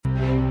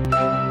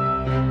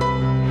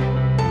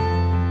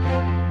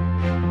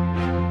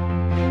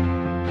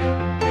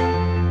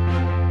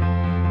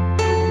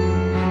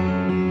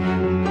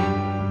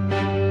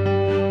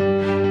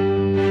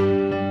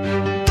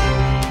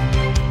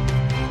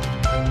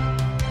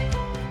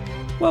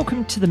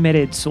Welcome to the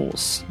MedEd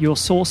Source, your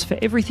source for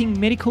everything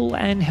medical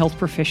and health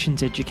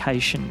professions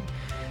education.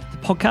 The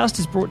podcast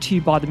is brought to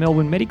you by the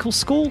Melbourne Medical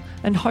School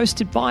and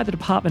hosted by the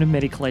Department of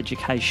Medical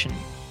Education.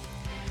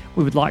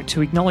 We would like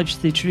to acknowledge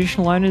the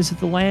traditional owners of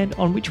the land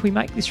on which we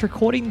make this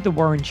recording, the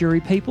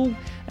Wurundjeri people,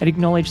 and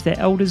acknowledge their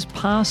elders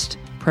past,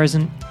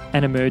 present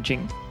and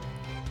emerging.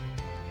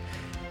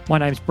 My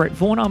name's Brett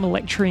Vaughan. I'm a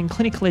lecturer in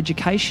clinical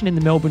education in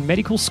the Melbourne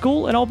Medical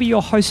School and I'll be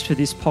your host for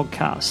this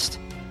podcast.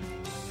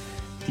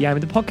 The aim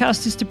of the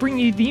podcast is to bring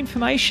you the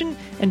information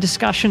and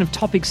discussion of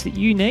topics that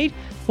you need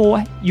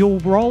for your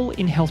role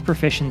in health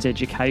professions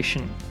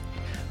education.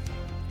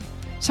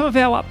 Some of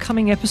our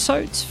upcoming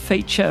episodes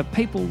feature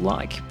people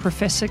like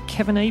Professor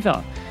Kevin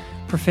Eva,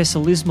 Professor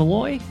Liz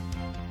Malloy,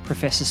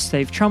 Professor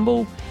Steve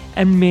Trumbull,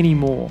 and many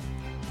more.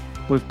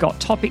 We've got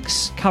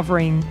topics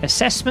covering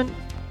assessment,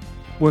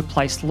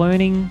 workplace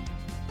learning,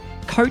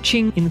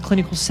 coaching in the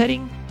clinical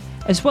setting,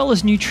 as well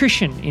as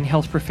nutrition in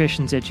health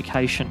professions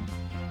education.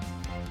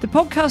 The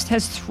podcast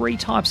has 3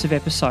 types of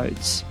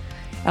episodes.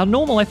 Our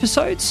normal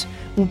episodes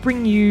will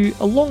bring you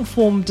a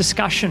long-form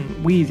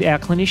discussion with our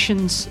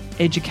clinicians,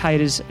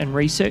 educators and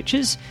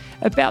researchers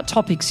about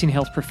topics in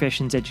health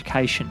professions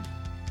education.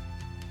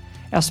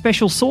 Our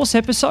special source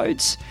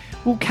episodes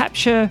will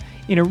capture,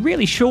 in a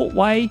really short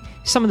way,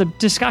 some of the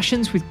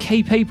discussions with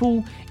key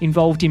people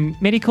involved in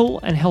medical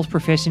and health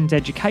professions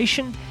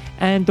education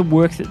and the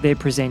work that they're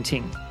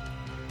presenting.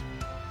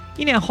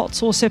 In our Hot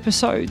Source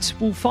episodes,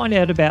 we'll find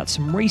out about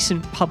some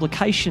recent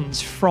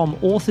publications from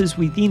authors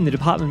within the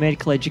Department of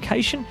Medical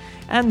Education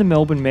and the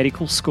Melbourne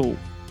Medical School.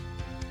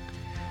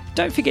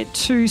 Don't forget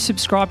to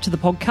subscribe to the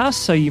podcast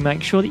so you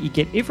make sure that you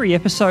get every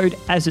episode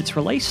as it's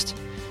released.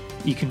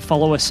 You can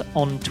follow us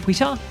on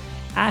Twitter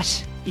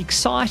at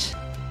excite_UOM.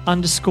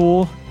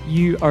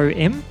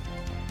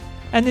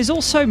 And there's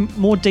also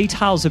more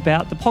details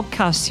about the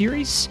podcast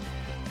series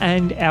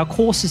and our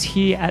courses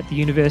here at the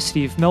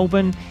University of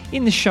Melbourne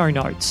in the show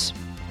notes.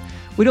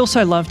 We'd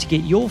also love to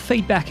get your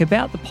feedback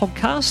about the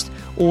podcast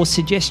or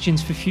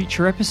suggestions for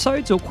future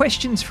episodes or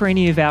questions for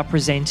any of our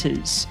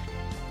presenters.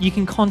 You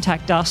can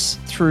contact us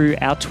through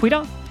our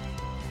Twitter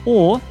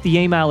or the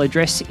email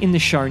address in the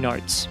show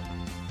notes.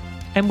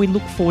 And we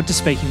look forward to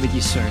speaking with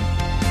you soon.